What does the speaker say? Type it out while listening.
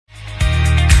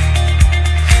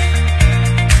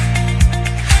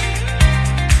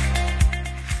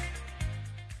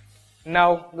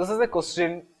Now, this is a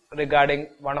question regarding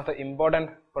one of the important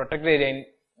protected area in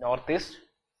Northeast,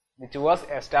 which was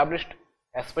established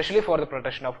especially for the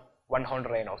protection of one-horned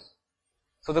rhinos.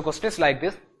 So the question is like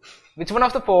this: which one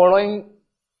of the following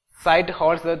site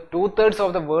holds the 2/3 of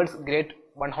the world's great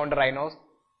one-horned rhinos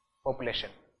population?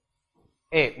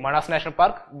 A. Manas National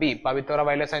Park, B. Pavithora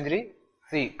Wildlife Sanctuary,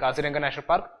 C. Kaziranga National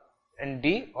Park, and D.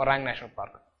 Orang National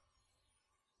Park.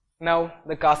 Now,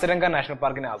 the Kaziranga National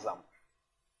Park in Assam.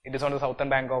 It is on the southern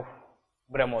bank of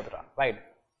Brahmaputra, right?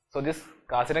 So this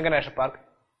Kaziranga National Park,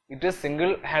 it is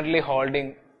single-handedly holding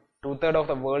 2/3 of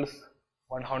the world's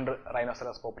one-horned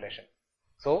rhinoceros population.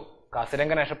 So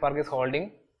Kaziranga National Park is holding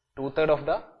 2/3 of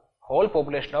the whole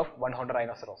population of one-horned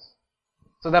rhinoceros.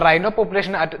 So the rhino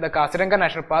population at the Kaziranga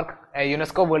National Park, a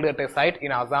UNESCO World Heritage Site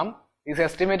in Assam, is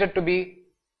estimated to be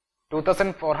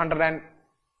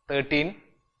 2,413.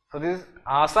 So this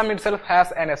Assam itself has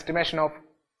an estimation of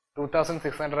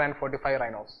 2,645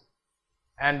 rhinos,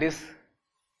 and this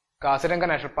Kaziranga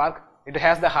National Park, it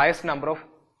has the highest number of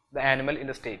the animal in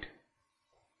the state.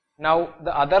 Now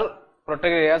the other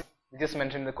protected areas which is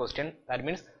mentioned in the question, that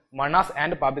means Manas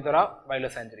and Pavithora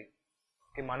Wildlife Sanctuary.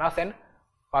 Okay, Manas and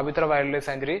Pavithora Wildlife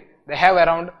Sanctuary, they have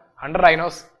around 100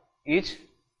 rhinos each,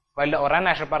 while the Orang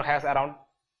National Park has around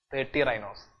 30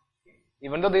 rhinos.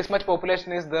 Even though this much population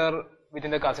is there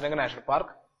within the Kaziranga National Park,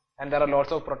 and there are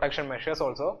lots of protection measures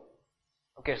also,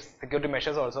 okay, security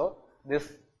measures also, this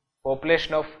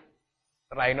population of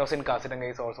rhinos in Kaziranga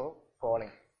is also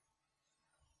falling.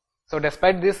 So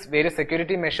despite these various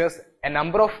security measures, a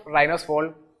number of rhinos fall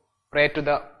prey to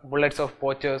the bullets of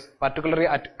poachers, particularly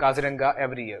at Kaziranga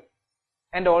every year.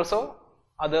 And also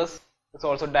others is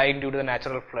also dying due to the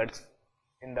natural floods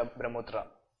in the Brahmaputra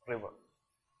river.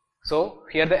 So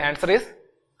here the answer is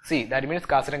C, that means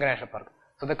Kaziranga National Park.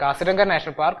 So the Kaziranga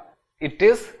National Park, it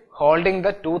is holding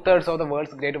the 2/3 of the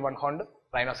world's great one-horned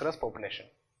rhinoceros population.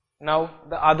 Now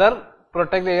the other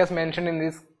protected areas mentioned in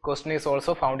this question is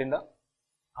also found in the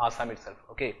Assam itself.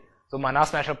 Okay, so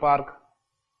Manas National Park,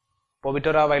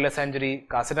 Pavithora Wildlife Sanctuary,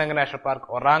 Kaziranga National Park,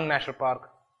 Orang National Park,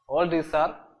 all these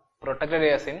are protected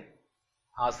areas in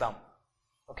Assam.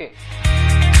 Okay.